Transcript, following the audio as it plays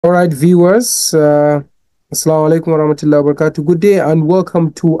All right, viewers, Assalamu alaikum warahmatullahi wabarakatuh. Good day and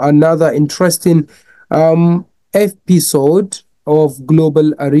welcome to another interesting episode of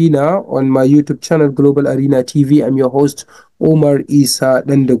Global Arena on my YouTube channel, Global Arena TV. I'm your host, Umar Isa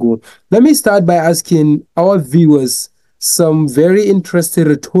Dandago. Let me start by asking our viewers some very interesting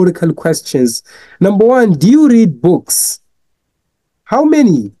rhetorical questions. Number one, do you read books? How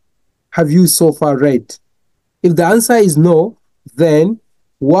many have you so far read? If the answer is no, then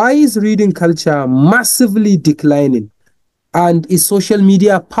why is reading culture massively declining? And is social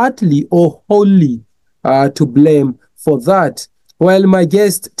media partly or wholly to blame for that? Well, my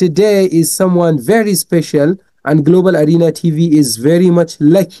guest today is someone very special, and Global Arena TV is very much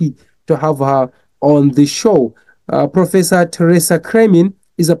lucky to have her on the show. Professor Teresa Cremin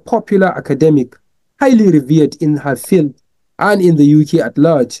is a popular academic, highly revered in her field and in the UK at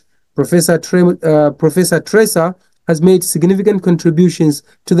large. Professor Teresa has made significant contributions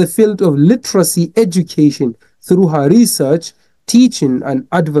to the field of literacy education through her research, teaching, and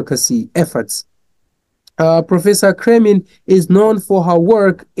advocacy efforts. Professor Cremin is known for her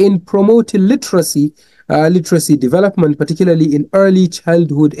work in promoting literacy development, particularly in early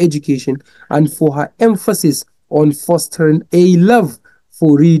childhood education, and for her emphasis on fostering a love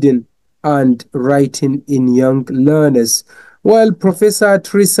for reading and writing in young learners. Well, Professor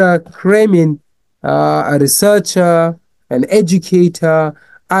Teresa Cremin, a researcher, an educator,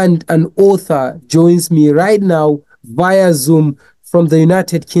 and an author, joins me right now via Zoom from the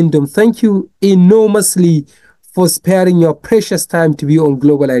United Kingdom. Thank you enormously for sparing your precious time to be on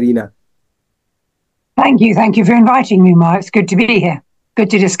Global Arena. Thank you. Thank you for inviting me, Mark. It's good to be here.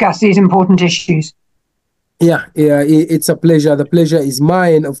 Good to discuss these important issues. Yeah, it's a pleasure. The pleasure is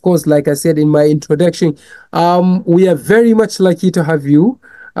mine. Of course, like I said in my introduction, we are very much lucky to have you.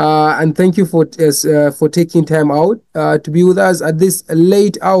 And thank you for taking time out to be with us at this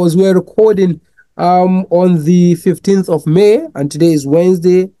late hours. We're recording on the 15th of May, and today is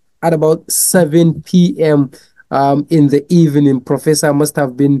Wednesday at about 7 p.m. In the evening. Professor must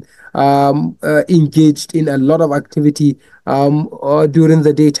have been engaged in a lot of activity during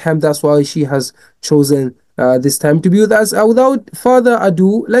the daytime. That's why she has chosen this time to be with us. Without further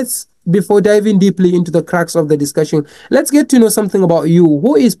ado, before diving deeply into the cracks of the discussion, let's get to know something about you.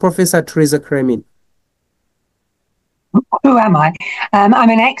 Who is Professor Teresa Cremin? Who am I? I'm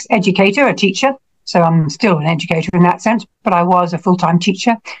an ex-educator, a teacher, so I'm still an educator in that sense, but I was a full-time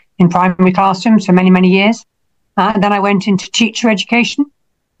teacher in primary classrooms for many, many years. Then I went into teacher education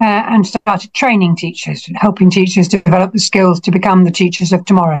and started training teachers, helping teachers develop the skills to become the teachers of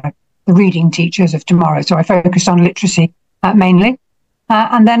tomorrow, the reading teachers of tomorrow. So I focused on literacy mainly.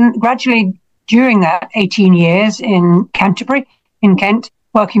 And then gradually, during that 18 years in Canterbury, in Kent,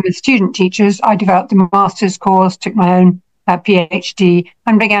 working with student teachers, I developed a master's course, took my own PhD,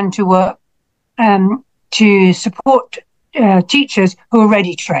 and began to work to support teachers who are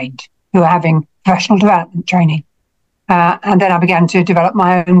already trained, who are having professional development training. And then I began to develop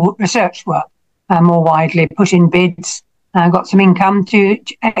my own research work more widely, put in bids, got some income to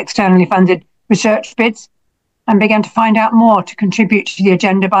externally funded research bids, and began to find out more to contribute to the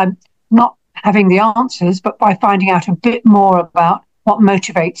agenda by not having the answers, but by finding out a bit more about what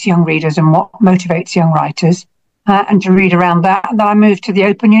motivates young readers and what motivates young writers, and to read around that. And then I moved to the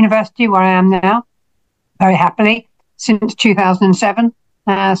Open University, where I am now, very happily, since 2007.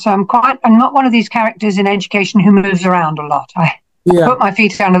 So I'm not one of these characters in education who moves around a lot. I put my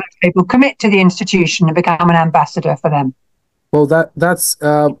feet under the table, commit to the institution, and become an ambassador for them. Well, that's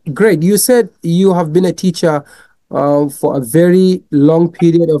great. You said you have been a teacher for a very long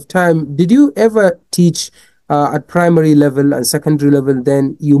period of time. Did you ever teach at primary level and secondary level,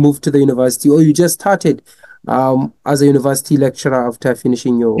 then you moved to the university, or you just started as a university lecturer after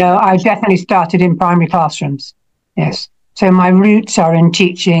finishing your... No, I definitely started in primary classrooms, yes. So my roots are in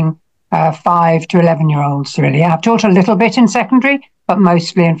teaching 5 to 11-year-olds, really. I've taught a little bit in secondary, but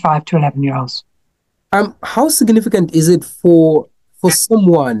mostly in 5 to 11-year-olds. How significant is it for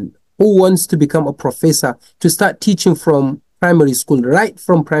someone who wants to become a professor to start teaching from primary school, right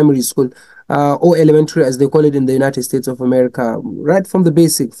from primary school, or elementary, as they call it in the United States of America, right from the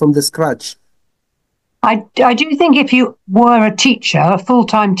basic, from the scratch? I do think if you were a teacher, a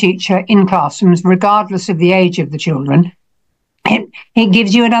full-time teacher in classrooms, regardless of the age of the children, it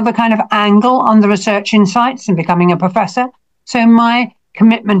gives you another kind of angle on the research insights and becoming a professor. So my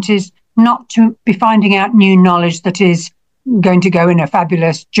commitment is not to be finding out new knowledge that is going to go in a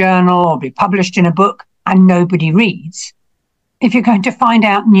fabulous journal or be published in a book and nobody reads. If you're going to find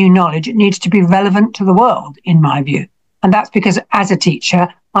out new knowledge, it needs to be relevant to the world, in my view. And that's because as a teacher,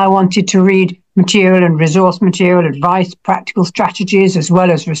 I wanted to read material and resource material, advice, practical strategies, as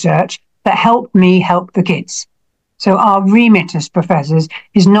well as research that help me help the kids. So our remit as professors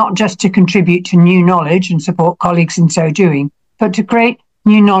is not just to contribute to new knowledge and support colleagues in so doing, but to create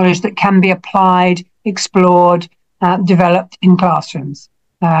new knowledge that can be applied, explored, developed in classrooms.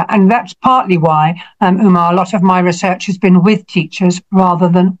 And that's partly why, Umar, a lot of my research has been with teachers rather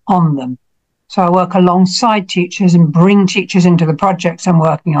than on them. So I work alongside teachers and bring teachers into the projects I'm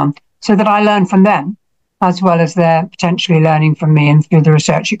working on so that I learn from them, as well as they're potentially learning from me and through the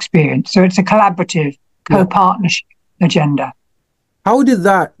research experience. So it's a collaborative, co-partnership agenda. How did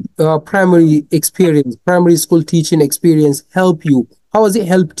that primary school teaching experience help you? How has it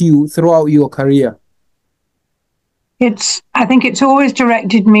helped you throughout your career? I think it's always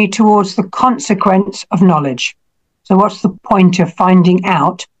directed me towards the consequence of knowledge. So what's the point of finding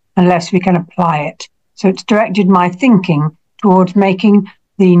out unless we can apply it? So it's directed my thinking towards making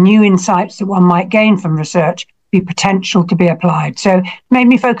the new insights that one might gain from research be potential to be applied. So it made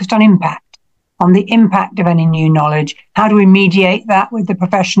me focused on impact, on the impact of any new knowledge. How do we mediate that with the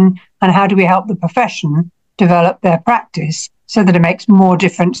profession, and how do we help the profession develop their practice so that it makes more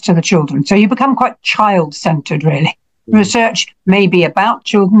difference to the children? So you become quite child-centered, really. Research may be about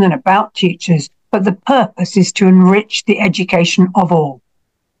children and about teachers, but the purpose is to enrich the education of all.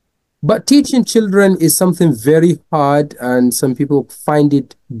 But teaching children is something very hard, and some people find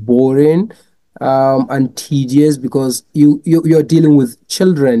it boring and tedious because you're dealing with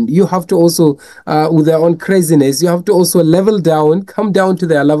children. You have to also, with their own craziness, you have to also level down, come down to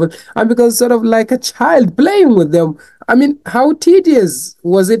their level, and become sort of like a child playing with them. I mean, how tedious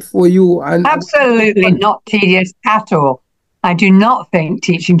was it for you? And absolutely not tedious at all. I do not think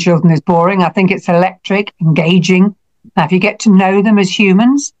teaching children is boring. I think it's electric, engaging. If you get to know them as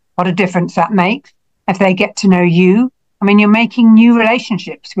humans, what a difference that makes. If they get to know you, I mean, you're making new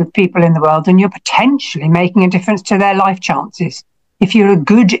relationships with people in the world, and you're potentially making a difference to their life chances. If you're a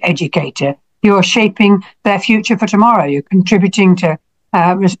good educator, you're shaping their future for tomorrow. You're contributing to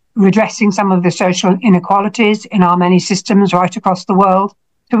redressing some of the social inequalities in our many systems right across the world.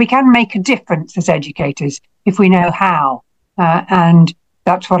 So we can make a difference as educators if we know how. And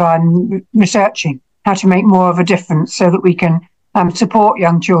that's what I'm researching, how to make more of a difference so that we can support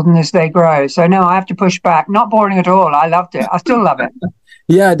young children as they grow. So no, I have to push back. Not boring at all. I loved it. I still love it.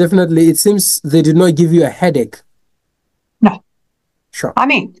 Yeah, definitely. It seems they did not give you a headache. No. Sure. I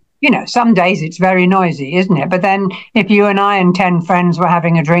mean, some days it's very noisy, isn't it? But then if you and I and 10 friends were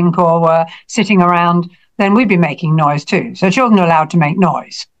having a drink or were sitting around, then we'd be making noise too. So children are allowed to make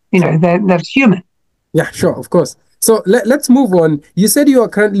noise. Sure. They're human. Yeah, sure, of course. So let's move on. You said you are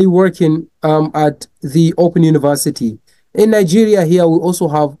currently working at the Open University. In Nigeria here, we also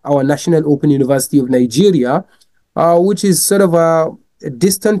have our National Open University of Nigeria, which is sort of a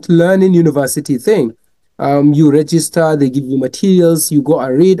distant learning university thing. You register, they give you materials, you go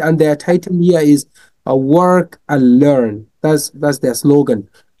and read, and their title here is work and learn. That's their slogan.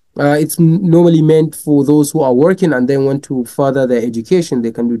 It's normally meant for those who are working and then want to further their education.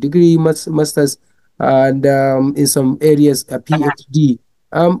 They can do degree, masters, and in some areas, a PhD.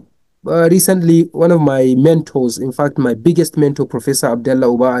 Recently, one of my mentors, in fact, my biggest mentor, Professor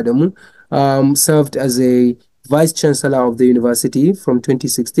Abdullah Uba Adamu, served as a vice chancellor of the university from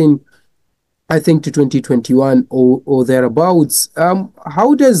 2016, I think, to 2021 or thereabouts.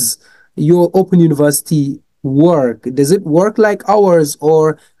 How does your Open University work? Does it work like ours,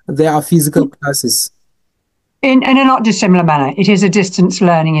 or there are physical classes? In a not dissimilar manner. It is a distance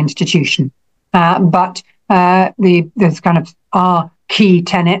learning institution, but the kind of our key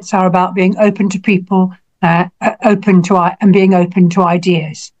tenets are about being open to people, and being open to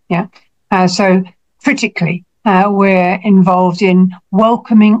ideas. Yeah. So critically, we're involved in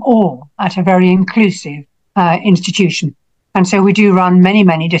welcoming all at a very inclusive institution. And so we do run many,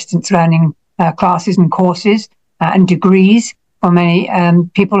 many distance learning classes and courses and degrees for many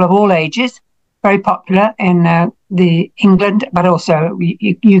people of all ages. Very popular in the England, but also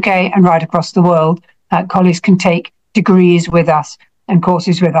UK and right across the world. Colleagues can take degrees with us and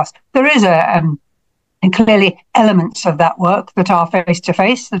courses with us. There is and clearly elements of that work that are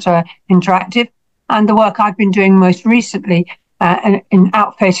face-to-face, that are interactive. And the work I've been doing most recently in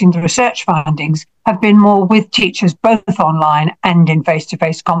outfacing the research findings have been more with teachers, both online and in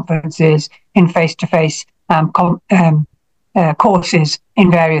face-to-face conferences, in face-to-face courses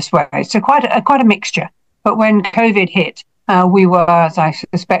in various ways. So quite a mixture. But when COVID hit, we were, as I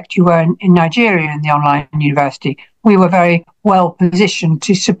suspect you were in Nigeria in the online university, we were very well positioned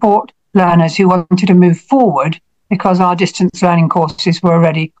to support learners who wanted to move forward because our distance learning courses were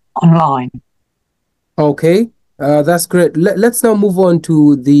already online. Okay, that's great. Let's now move on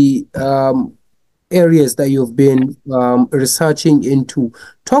to the areas that you've been researching into.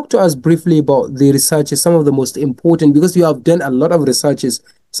 Talk to us briefly about the researches, some of the most important, because you have done a lot of researches,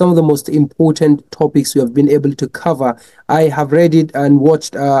 some of the most important topics you have been able to cover. I have read it and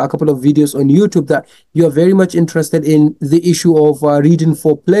watched a couple of videos on YouTube that you are very much interested in the issue of reading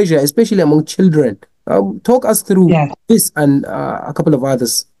for pleasure, especially among children. Talk us through this and a couple of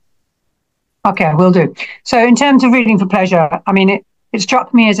others. Okay, will do. So in terms of reading for pleasure, I mean, it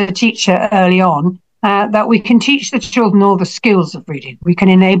struck me as a teacher early on that we can teach the children all the skills of reading. We can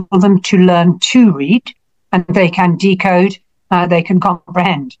enable them to learn to read, and they can decode, they can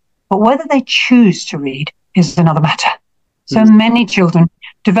comprehend. But whether they choose to read is another matter. So many children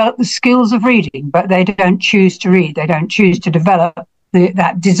develop the skills of reading, but they don't choose to read. They don't choose to develop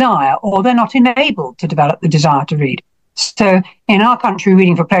that desire, or they're not enabled to develop the desire to read. So in our country,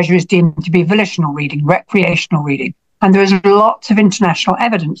 reading for pleasure is deemed to be volitional reading, recreational reading. And there is lots of international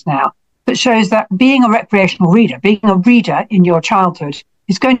evidence now that shows that being a recreational reader, being a reader in your childhood,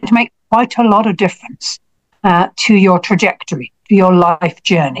 is going to make quite a lot of difference to your trajectory, to your life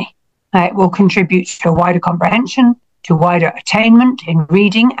journey. It will contribute to wider comprehension, to wider attainment in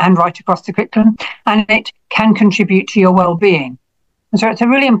reading and right across the curriculum, and it can contribute to your well-being. And so it's a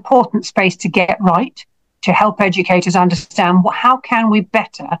really important space to get right, to help educators understand how can we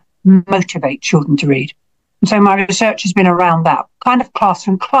better motivate children to read. And so my research has been around that. What kind of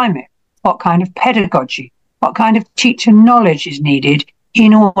classroom climate, what kind of pedagogy, what kind of teacher knowledge is needed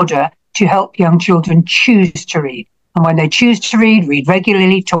in order to help young children choose to read. And when they choose to read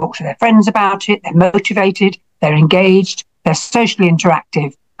regularly, talk to their friends about it, they're motivated, they're engaged, they're socially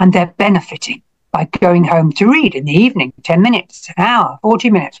interactive, and they're benefiting by going home to read in the evening, 10 minutes, an hour, 40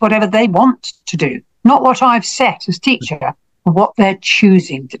 minutes, whatever they want to do. Not what I've set as teacher, but what they're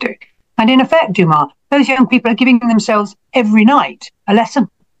choosing to do. And in effect, Umar, those young people are giving themselves every night a lesson,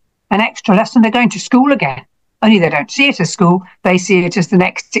 an extra lesson. They're going to school again. Only they don't see it as school. They see it as the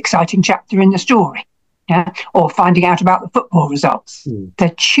next exciting chapter in the story, or finding out about the football results.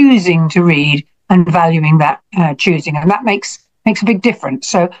 They're choosing to read and valuing that choosing. And that makes a big difference.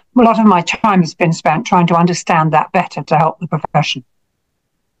 So a lot of my time has been spent trying to understand that better to help the profession.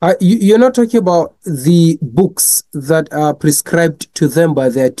 You're not talking about the books that are prescribed to them by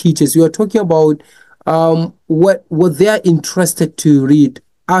their teachers. You are talking about what they are interested to read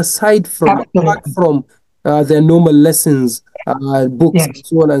apart from their normal lessons, books, and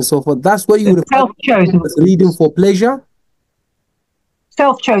so on and so forth. That's what you refer to as reading for pleasure?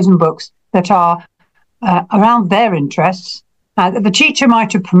 Self-chosen books that are around their interests. The teacher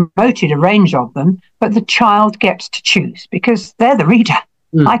might have promoted a range of them, but the child gets to choose because they're the reader.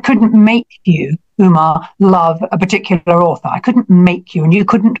 I couldn't make you, Umar, love a particular author. I couldn't make you, and you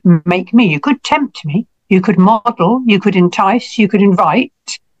couldn't make me. You could tempt me, you could model, you could entice, you could invite,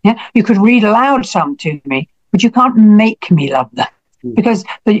 you could read aloud some to me, but you can't make me love them. Because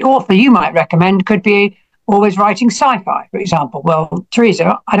the author you might recommend could be always writing sci-fi, for example. Well,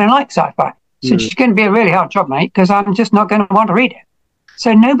 Teresa, I don't like sci-fi. So it's going to be a really hard job, mate, because I'm just not going to want to read it.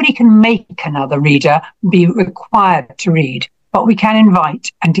 So nobody can make another reader be required to read. But we can invite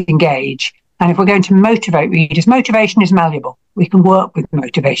and engage. And if we're going to motivate readers, motivation is malleable. We can work with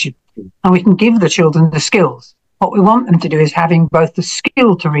motivation and we can give the children the skills. What we want them to do is having both the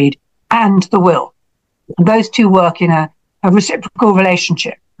skill to read and the will. And those two work in a reciprocal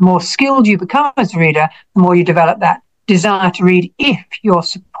relationship. The more skilled you become as a reader, the more you develop that desire to read if you're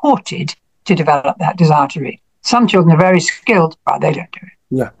supported to develop that desire to read. Some children are very skilled, but they don't do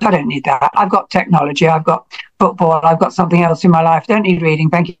it. I don't need that. I've got technology, I've got football, I've got something else in my life. Don't need reading,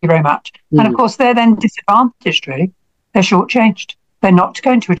 thank you very much. And of course, they're then disadvantaged, really. They're shortchanged. They're not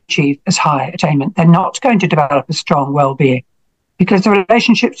going to achieve as high attainment. They're not going to develop a strong well-being because the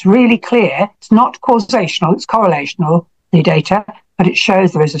relationship's really clear. It's not causational, it's correlational, the data, but it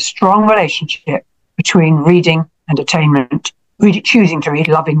shows there is a strong relationship between reading and attainment, choosing to read,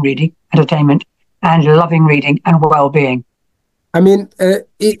 loving reading and attainment, and loving reading and well-being. I mean,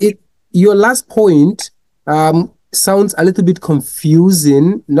 your last point sounds a little bit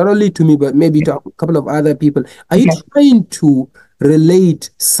confusing, not only to me, but maybe to a couple of other people. Are you trying to relate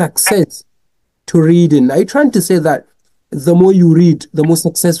success to reading? Are you trying to say that the more you read, the more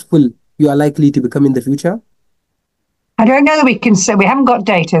successful you are likely to become in the future? I don't know that we can say, we haven't got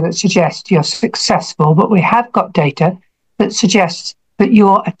data that suggests you're successful, but we have got data that suggests that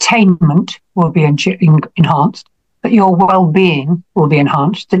your attainment will be enhanced, that your well-being will be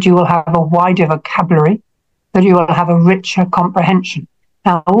enhanced, that you will have a wider vocabulary, that you will have a richer comprehension.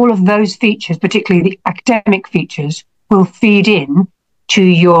 Now, all of those features, particularly the academic features, will feed in to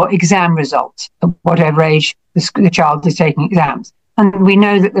your exam results at whatever age the child is taking exams. And we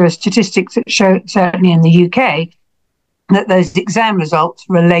know that there are statistics that show, certainly in the UK, that those exam results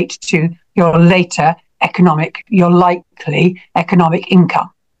relate to your likely economic income.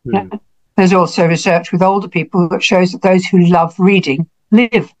 Yeah. There's also research with older people that shows that those who love reading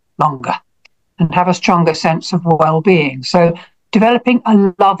live longer and have a stronger sense of well-being. So developing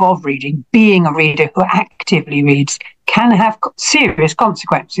a love of reading, being a reader who actively reads, can have serious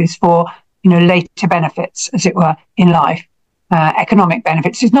consequences for, later benefits, as it were, in life. Economic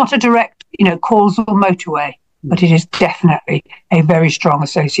benefits is not a direct, causal motorway, but it is definitely a very strong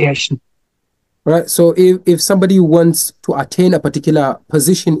association. Right. So if somebody wants to attain a particular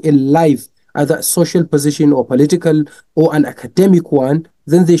position in life, either a social position or political or an academic one,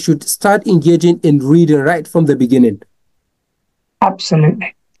 then they should start engaging in reading right from the beginning.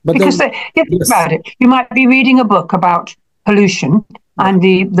 Absolutely. But because then, think about it. You might be reading a book about pollution, and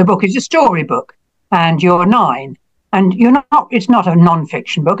the book is a storybook, and you're 9, and it's not a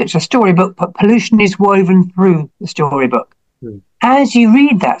non-fiction book, it's a storybook, but pollution is woven through the storybook. As you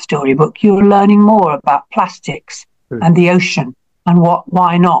read that storybook, you're learning more about plastics and the ocean and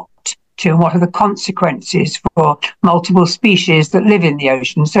why not, and what are the consequences for multiple species that live in the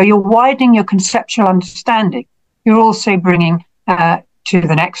ocean. So you're widening your conceptual understanding. You're also bringing to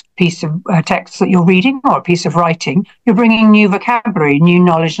the next piece of text that you're reading, or a piece of writing, you're bringing new vocabulary, new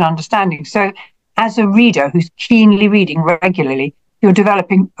knowledge and understanding. So as a reader who's keenly reading regularly, you're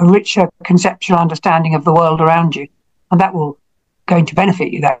developing a richer conceptual understanding of the world around you. And that will going to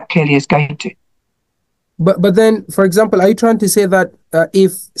benefit you. That clearly is going to. But then, for example, are you trying to say that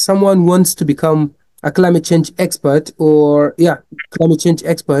if someone wants to become a climate change expert climate change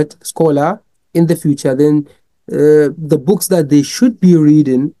expert scholar in the future, then the books that they should be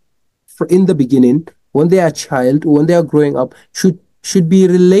reading in the beginning, when they are a child, when they are growing up, should be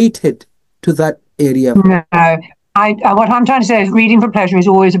related to that area? No, what I'm trying to say is reading for pleasure is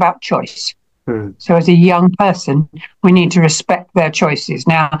always about choice. So as a young person, we need to respect their choices.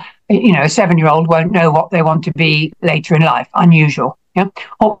 Now, a 7-year-old won't know what they want to be later in life. Unusual. Yeah.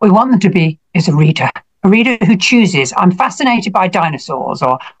 What we want them to be is a reader who chooses, I'm fascinated by dinosaurs,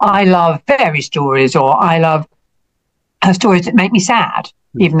 or I love fairy stories, or I love stories that make me sad,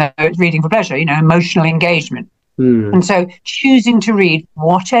 even though it's reading for pleasure, emotional engagement. And so choosing to read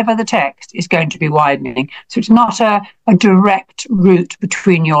whatever the text is going to be widening. So it's not a direct route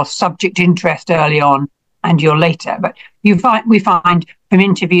between your subject interest early on and your later. But we find from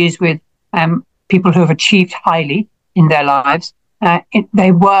interviews with people who have achieved highly in their lives,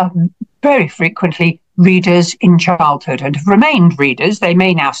 they were very frequently readers in childhood and have remained readers. They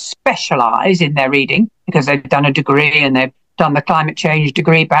may now specialise in their reading because they've done a degree and they've done the climate change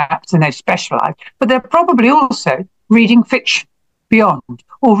degree perhaps, and they've specialised, but they're probably also reading fiction beyond,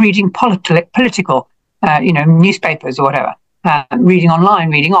 or reading political newspapers or whatever, reading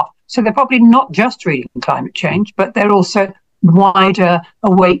online, reading off. So they're probably not just reading climate change, but they're also wider,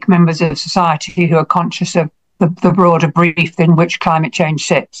 awake members of society who are conscious of the broader brief in which climate change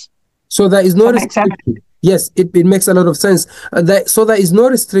sits. So there is no restriction. Yes, it makes a lot of sense. So there is no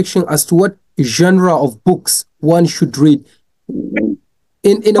restriction as to what genre of books one should read.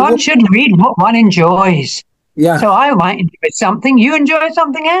 One should read what one enjoys. Yeah. So I might enjoy something, you enjoy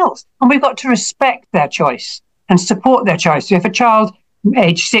something else. And we've got to respect their choice and support their choice. So if a child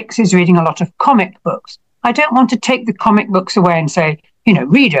age 6 is reading a lot of comic books, I don't want to take the comic books away and say,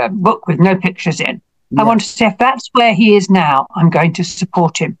 read a book with no pictures in. Yeah. I want to say if that's where he is now, I'm going to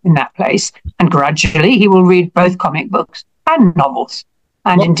support him in that place. And gradually he will read both comic books and novels.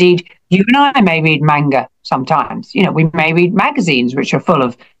 And indeed, you and I may read manga sometimes. We may read magazines which are full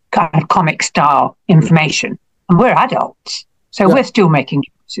of kind of comic style information. And we're adults. So we're still making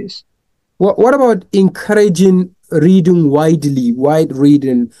choices. What about encouraging reading wide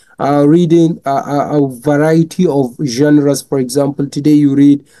reading, reading a variety of genres? For example, today you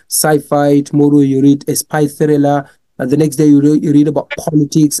read sci-fi, tomorrow you read a spy thriller, and the next day you read about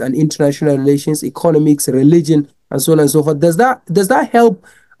politics and international relations, economics, religion, and so on and so forth. Does that help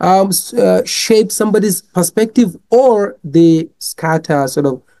shape somebody's perspective, or they scatter, sort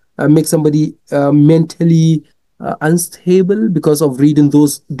of make somebody mentally unstable because of reading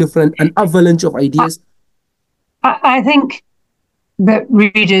those different, an avalanche of ideas? I think that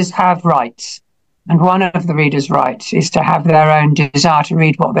readers have rights, and one of the readers' rights is to have their own desire to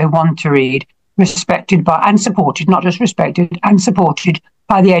read what they want to read, respected by and supported, not just respected, and supported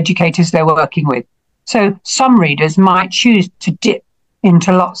by the educators they're working with. So some readers might choose to dip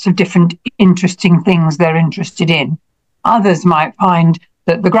into lots of different interesting things they're interested in. Others might find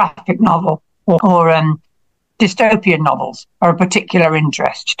that the graphic novel or dystopian novels are a particular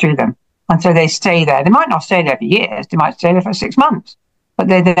interest to them. And so they stay there. They might not stay there for years. They might stay there for 6 months, but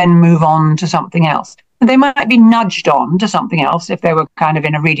they then move on to something else. And they might be nudged on to something else if they were kind of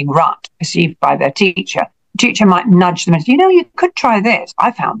in a reading rut perceived by their teacher. The teacher might nudge them and say, you could try this.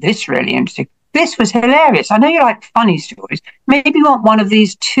 I found this really interesting. This was hilarious. I know you like funny stories. Maybe you want one of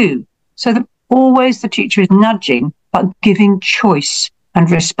these too. So that always the teacher is nudging, but giving choice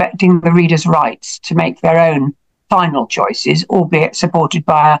and respecting the reader's rights to make their own final choices, albeit supported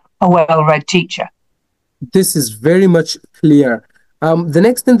by a well-read teacher. This is very much clear. The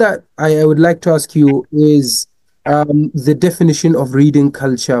next thing that I would like to ask you is the definition of reading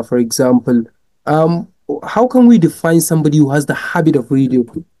culture, for example. How can we define somebody who has the habit of reading,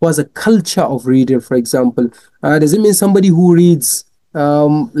 who has a culture of reading, for example? Does it mean somebody who reads,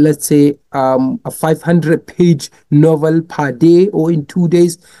 let's say, a 500-page novel per day or in 2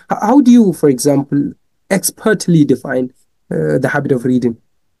 days? How do you, for example, expertly define the habit of reading?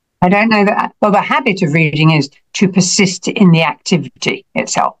 I don't know that. Well, the habit of reading is to persist in the activity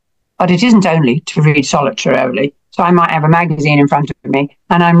itself, but it isn't only to read solitarily. So I might have a magazine in front of me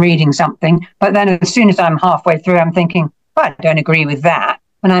and I'm reading something, but then as soon as I'm halfway through, I'm thinking, well, I don't agree with that.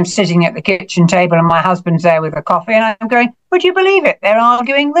 And I'm sitting at the kitchen table and my husband's there with a coffee and I'm going, would you believe it? They're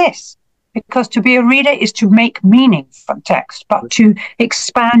arguing this. Because to be a reader is to make meaning from text, but to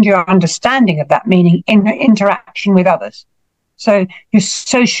expand your understanding of that meaning in interaction with others. So you're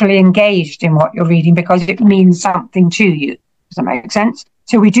socially engaged in what you're reading because it means something to you. Does that make sense?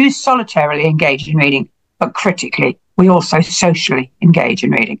 So we do solitarily engage in reading, but critically, we also socially engage in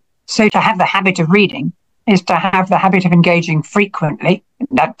reading. So to have the habit of reading is to have the habit of engaging frequently.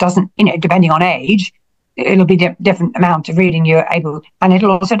 That doesn't, depending on age, it'll be a different amount of reading you're able, and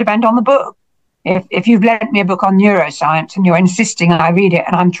it'll also depend on the book. If you've lent me a book on neuroscience and you're insisting I read it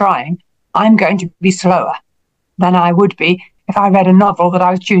and I'm trying, I'm going to be slower than I would be if I read a novel that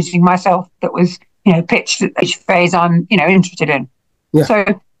I was choosing myself that was, pitched at each phase I'm, interested in. Yeah.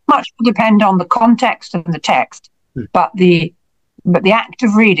 So much will depend on the context of the text, but the act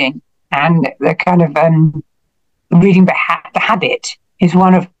of reading and the kind of reading the habit is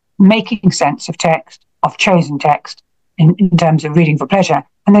one of making sense of text, of chosen text in terms of reading for pleasure,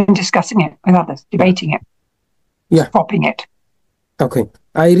 and then discussing it with others, debating it, swapping it. Okay.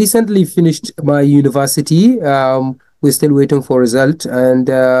 I recently finished my university. We're still waiting for result.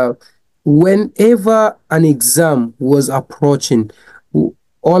 And whenever an exam was approaching,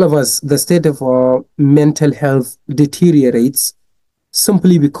 all of us, the state of our mental health deteriorates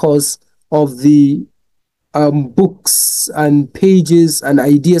simply because of the books and pages and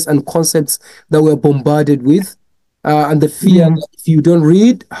ideas and concepts that we're bombarded with, and the fear that if you don't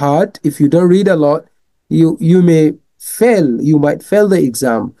read hard, if you don't read a lot, you may fail. You might fail the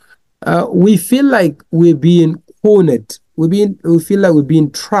exam. We feel like we're being cornered. We feel like we're being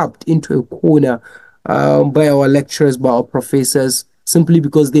trapped into a corner by our lecturers, by our professors, simply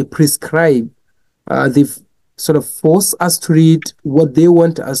because they prescribe. They've sort of forced us to read what they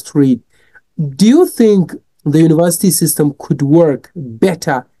want us to read. Do you think the university system could work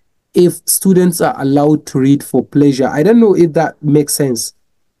better if students are allowed to read for pleasure? I don't know if that makes sense.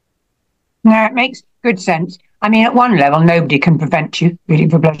 No, it makes good sense. I mean, at one level, nobody can prevent you reading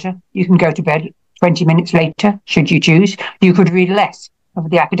for pleasure. You can go to bed 20 minutes later, should you choose. You could read less of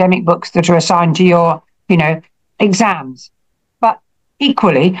the academic books that are assigned to your, exams. But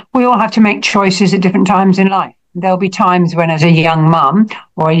equally, we all have to make choices at different times in life. There'll be times when, as a young mum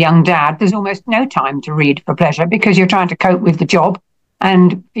or a young dad, there's almost no time to read for pleasure because you're trying to cope with the job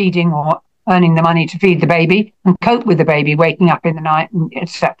and feeding or earning the money to feed the baby and cope with the baby waking up in the night,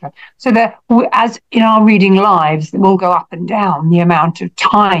 etc. So that, as in our reading lives, we'll go up and down the amount of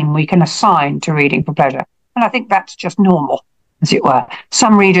time we can assign to reading for pleasure. And I think that's just normal, as it were.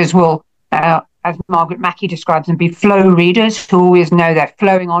 Some readers will, as Margaret Mackey describes them, be flow readers who always know they're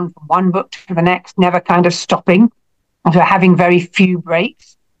flowing on from one book to the next, never kind of stopping, so having very few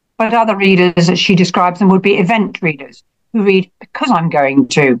breaks. But other readers, as she describes them, would be event readers who read because I'm going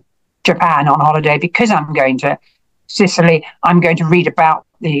to Japan on holiday, because I'm going to Sicily, I'm going to read about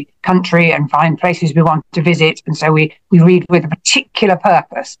the country and find places we want to visit. And so we read with a particular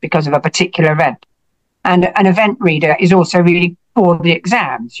purpose because of a particular event. And an event reader is also reading for the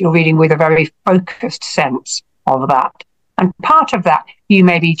exams. You're reading with a very focused sense of that. And part of that, you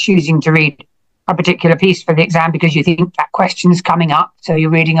may be choosing to read a particular piece for the exam because you think that question is coming up. So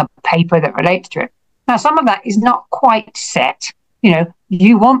you're reading a paper that relates to it. Now, some of that is not quite set.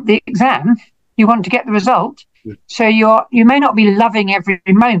 You want the exam, you want to get the result. So you may not be loving every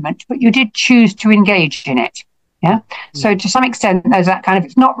moment, but you did choose to engage in it. Yeah. So to some extent, there's that kind of,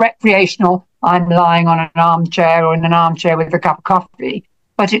 it's not recreational. I'm lying on an armchair or in an armchair with a cup of coffee,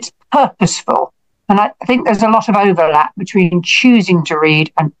 but it's purposeful. And I think there's a lot of overlap between choosing to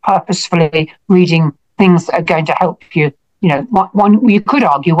read and purposefully reading things that are going to help you. You know, one you could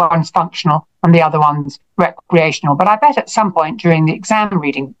argue one's functional and the other one's recreational. But I bet at some point during the exam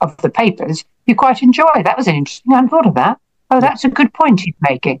reading of the papers, you quite enjoy. That was an interesting. I hadn't thought of that. Oh, that's a good point he's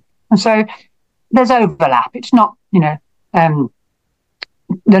making. And so there's overlap. It's not, they're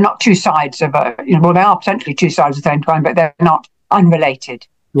not two sides of well, they are potentially two sides of the same coin, but they're not unrelated.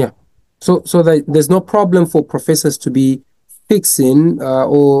 Yeah. So there's no problem for professors to be fixing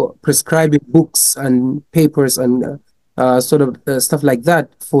or prescribing books and papers and stuff like that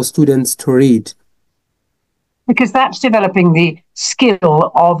for students to read. Because that's developing the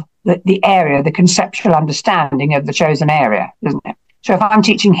skill of the area, the conceptual understanding of the chosen area, isn't it? So if I'm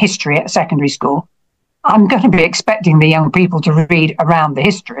teaching history at secondary school, I'm going to be expecting the young people to read around the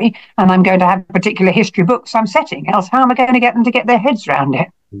history, and I'm going to have particular history books I'm setting. Else, how am I going to get them to get their heads around it?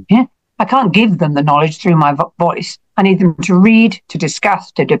 Yeah? I can't give them the knowledge through my voice. I need them to read, to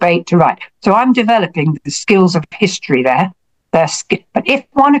discuss, to debate, to write. So I'm developing the skills of history there. But if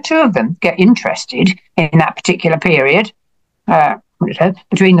one or two of them get interested in that particular period,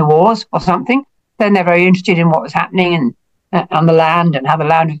 between the wars or something, then they're very interested in what was happening and on the land and how the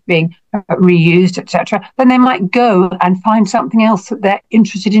land was being reused, etc. Then they might go and find something else that they're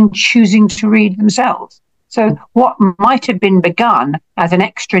interested in choosing to read themselves. So what might have been begun as an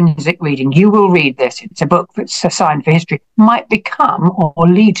extrinsic reading, you will read this, it's a book that's assigned for history, might become or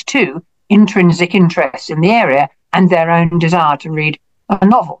lead to intrinsic interest in the area and their own desire to read a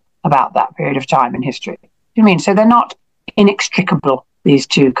novel about that period of time in history. Do you mean? So they're not inextricable, these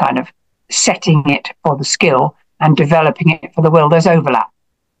two kind of setting it for the skill and developing it for the will. There's overlap.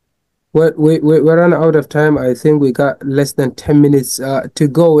 Well, we're running out of time. I think we got less than 10 minutes to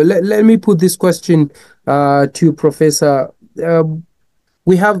go. Let me put this question to Professor.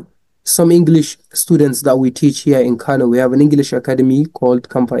 We have some English students that we teach here in Kano. We have an English academy called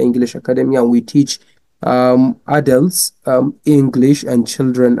Kampa English Academy, and we teach adults English and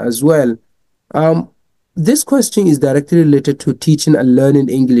children as well. This question is directly related to teaching and learning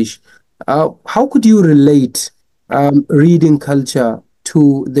English. How could you relate reading culture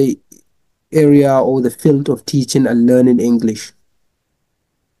to the area or the field of teaching and learning English?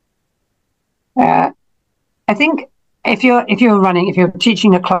 I think if you're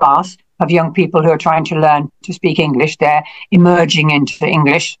teaching a class of young people who are trying to learn to speak English, they're emerging into the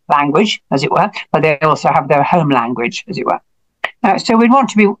English language, as it were, but they also have their home language, as it were. So we'd want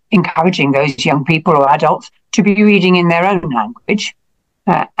to be encouraging those young people or adults to be reading in their own language,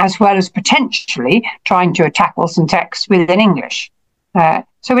 as well as potentially trying to tackle some text within English.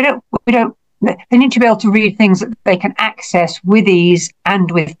 So they need to be able to read things that they can access with ease and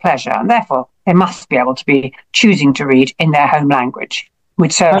with pleasure, and therefore they must be able to be choosing to read in their home language.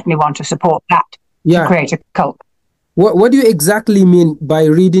 We'd certainly want to support that to create a culture. What do you exactly mean by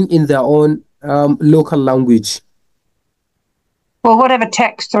reading in their own local language? Well, whatever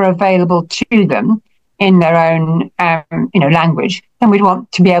texts are available to them in their own language, then we'd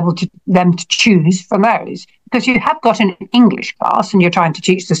want to be able to them to choose from those. Because you have got an English class and you're trying to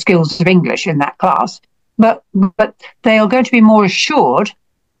teach the skills of English in that class, but they are going to be more assured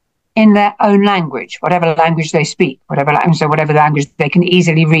in their own language, whatever language they speak, whatever language they can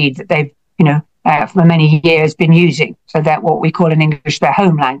easily read that they've, for many years been using. So that what we call in English their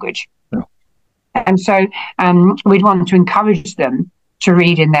home language. Yeah. And so we'd want to encourage them to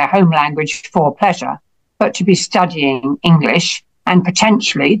read in their home language for pleasure, but to be studying English and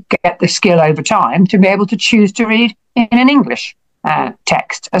potentially get the skill over time to be able to choose to read in an English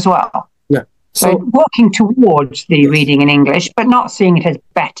text as well. Yeah. So walking towards the reading in English, but not seeing it as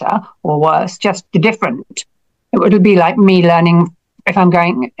better or worse, just different. It would be like me learning, if I'm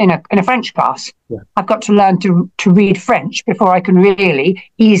going in a French class, I've got to learn to read French before I can really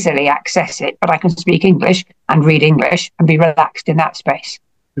easily access it, but I can speak English and read English and be relaxed in that space.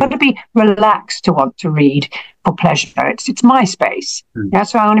 Got to be relaxed to want to read for pleasure. It's my space. Yeah,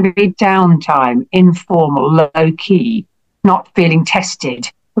 so I want to be downtime, informal, low key, not feeling tested,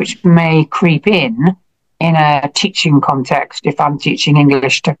 which may creep in a teaching context if I'm teaching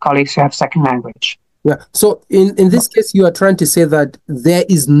English to colleagues who have second language. Yeah. So in this case, you are trying to say that there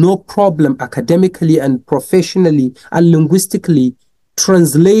is no problem academically and professionally and linguistically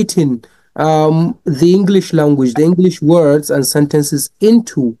translating the English language, the English words and sentences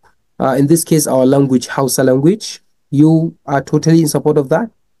into, in this case, our language, Hausa language. You are totally in support of that?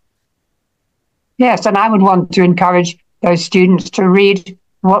 Yes, and I would want to encourage those students to read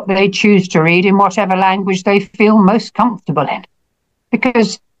what they choose to read in whatever language they feel most comfortable in.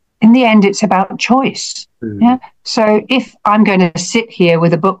 Because in the end, it's about choice. Yeah. So if I'm going to sit here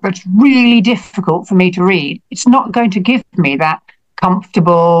with a book that's really difficult for me to read, it's not going to give me that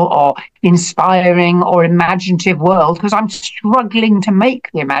comfortable or inspiring or imaginative world, because I'm struggling to make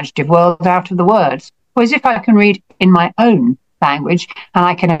the imaginative world out of the words. Whereas if I can read in my own language and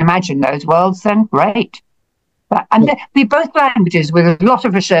I can imagine those worlds, then great. And both languages, with a lot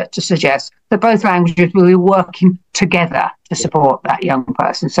of research to suggest that both languages will be working together to support that young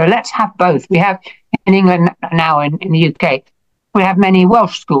person. So let's have both. We have in England now, in the UK, we have many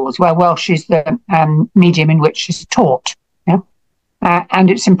Welsh schools where Welsh is the medium in which it's taught. Yeah? And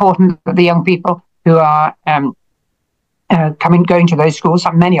it's important that the young people who are going to those schools,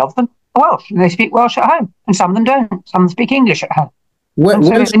 many of them are Welsh, and they speak Welsh at home, and some of them don't. Some speak English at home.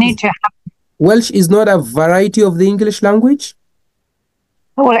 So they need to have. Welsh is not a variety of the English language?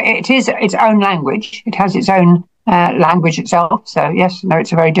 Well, it is its own language. It has its own language itself. So, yes, no,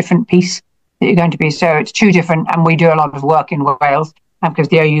 it's a very different piece that you're going to be. So it's two different, and we do a lot of work in Wales because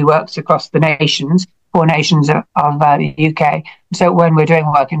the OU works across the nations, 4 nations of the UK. So when we're doing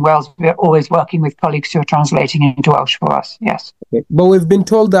work in Wales, we're always working with colleagues who are translating into Welsh for us, yes. Okay. But we've been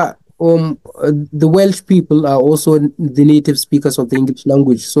told that the Welsh people are also the native speakers of the English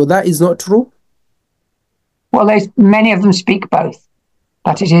language. So that is not true? Well, many of them speak both,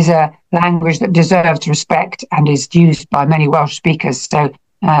 but it is a language that deserves respect and is used by many Welsh speakers. So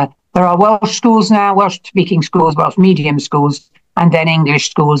there are Welsh schools now, Welsh-speaking schools, Welsh medium schools, and then English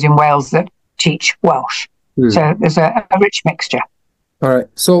schools in Wales that teach Welsh. So there's a rich mixture. All right.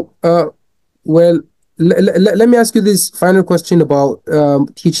 So, let me ask you this final question about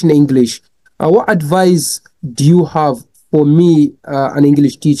teaching English. What advice do you have for me, an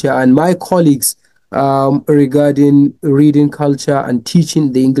English teacher, and my colleagues regarding reading culture and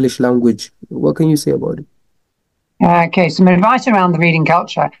teaching the English language? What can you say about it? Okay, some advice around the reading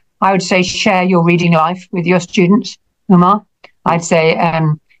culture. I would say share your reading life with your students, Umar. I'd say,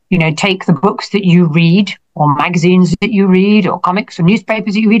 take the books that you read, or magazines that you read, or comics or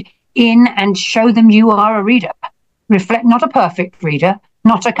newspapers that you read, in and show them you are a reader. Reflect, not a perfect reader,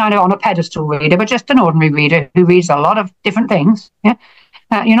 not a kind of on a pedestal reader, but just an ordinary reader who reads a lot of different things. Yeah,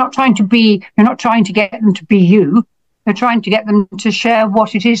 you're not trying to get them to be you. You're trying to get them to share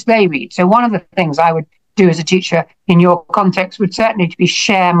what it is they read. So one of the things I would do as a teacher in your context would certainly be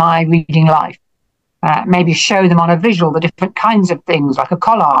share my reading life. Maybe show them on a visual the different kinds of things, like a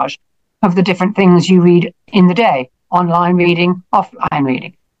collage of the different things you read in the day, online reading, offline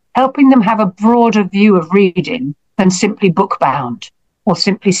reading, helping them have a broader view of reading than simply book bound or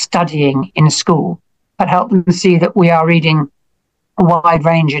simply studying in school, but help them see that we are reading a wide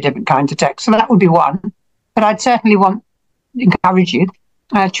range of different kinds of text. So that would be one. But I'd certainly encourage you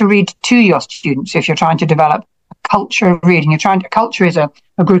to read to your students if you're trying to develop a culture of reading. Culture is a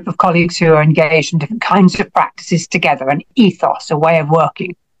group of colleagues who are engaged in different kinds of practices together, an ethos, a way of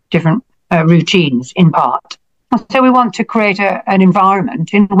working, different routines in part. So we want to create an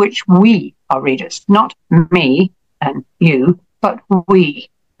environment in which we are readers, not me and you, but we.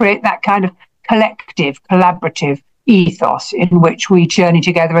 Create that kind of collective, collaborative ethos in which we journey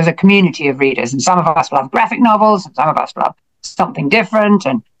together as a community of readers. And some of us love graphic novels, and some of us love something different,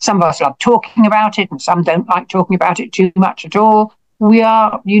 and some of us love talking about it, and some don't like talking about it too much at all. We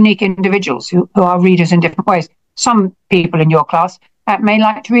are unique individuals who are readers in different ways. Some people in your class may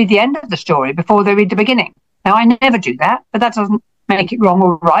like to read the end of the story before they read the beginning. Now, I never do that, but that doesn't make it wrong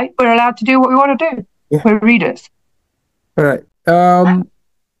or right. We're allowed to do what we want to do. Yeah. We're readers. All right.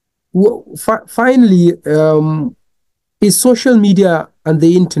 Finally, is social media and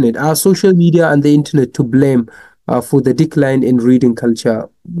the internet, are social media and the internet to blame for the decline in reading culture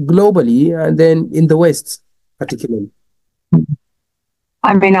globally and then in the West particularly?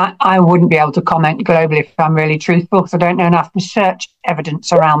 I mean, I wouldn't be able to comment globally if I'm really truthful, because I don't know enough research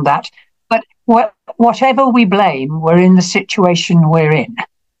evidence around that. But whatever we blame, we're in the situation we're in,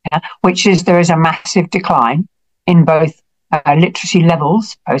 which is there is a massive decline in both literacy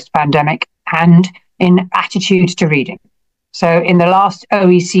levels post-pandemic and in attitudes to reading. So in the last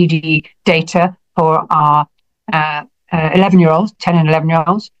OECD data for our 11-year-olds, 10 and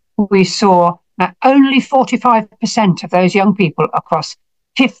 11-year-olds, we saw only 45% of those young people across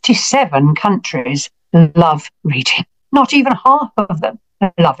 57 countries love reading. Not even half of them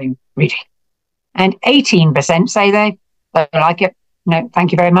are loving reading. And 18% say they like it. No,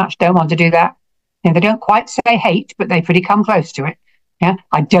 thank you very much. Don't want to do that. And they don't quite say hate, but they pretty come close to it. Yeah,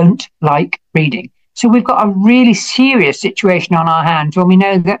 I don't like reading. So we've got a really serious situation on our hands when we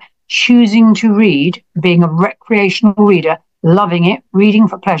know that choosing to read, being a recreational reader, loving it, reading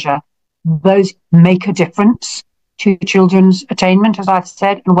for pleasure, those make a difference to children's attainment, as I've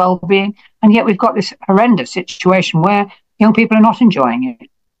said, and well-being. And yet we've got this horrendous situation where young people are not enjoying it.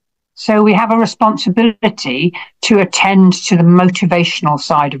 So we have a responsibility to attend to the motivational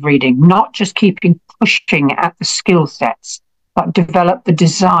side of reading, not just keeping pushing at the skill sets, but develop the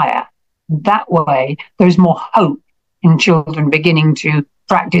desire. That way, there's more hope in children beginning to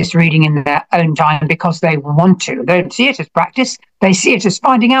practice reading in their own time because they want to. They don't see it as practice. They see it as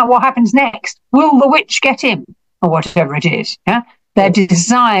finding out what happens next. Will the witch get him? Or whatever it is. Yeah? Their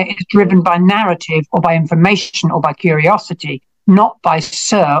desire is driven by narrative or by information or by curiosity, not by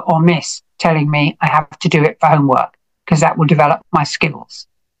sir or miss telling me I have to do it for homework, because that will develop my skills.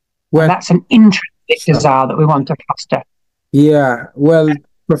 Well, and that's an intrinsic desire that we want to foster. Yeah, well,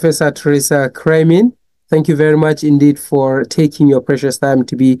 Professor Teresa Cremin, thank you very much indeed for taking your precious time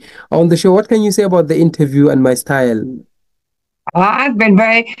to be on the show. What can you say about the interview and my style? I've been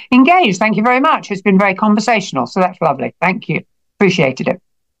very engaged. Thank you very much. It's been very conversational, so that's lovely. Thank you. Appreciated it.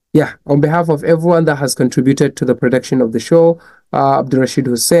 Yeah, on behalf of everyone that has contributed to the production of the show, Abdul Rashid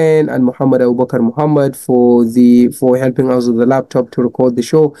Hussein and Muhammad Abubakar Muhammad for helping us with the laptop to record the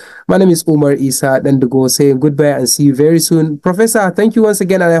show. My name is Umar Isa Dandago, saying goodbye and see you very soon. Professor, thank you once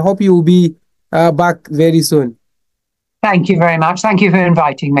again, and I hope you will be back very soon. Thank you very much. Thank you for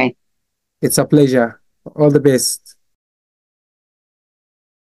inviting me. It's a pleasure. All the best.